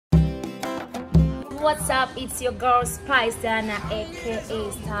what's up? It's your girl Spice Diana,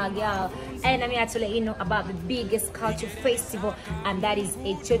 aka Star Girl, and I'm here to let you know about the biggest culture festival, and that is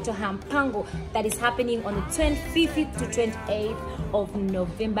Ekyooto Mpango, that is happening on the 25th to 28th of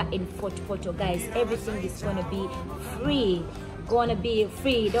November in Fort Portal. Guys, everything is gonna be free.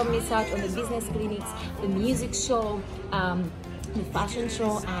 Don't miss out on the business clinics, the music show, the fashion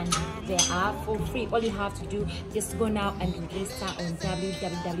show, and they are for free. All you have to do, just go now and register on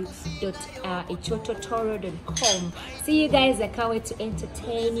www.ekyoototoro.com. See you guys. I can't wait to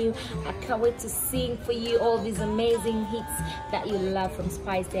entertain you. I can't wait to sing for you all these amazing hits that you love from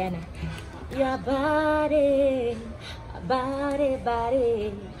Spice Diana. Your body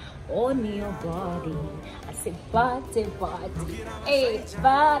on your body. I say body. Hey,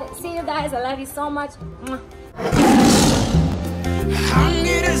 body. See you guys. I love you so much.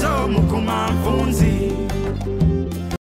 Hangirizo mukumanfunzi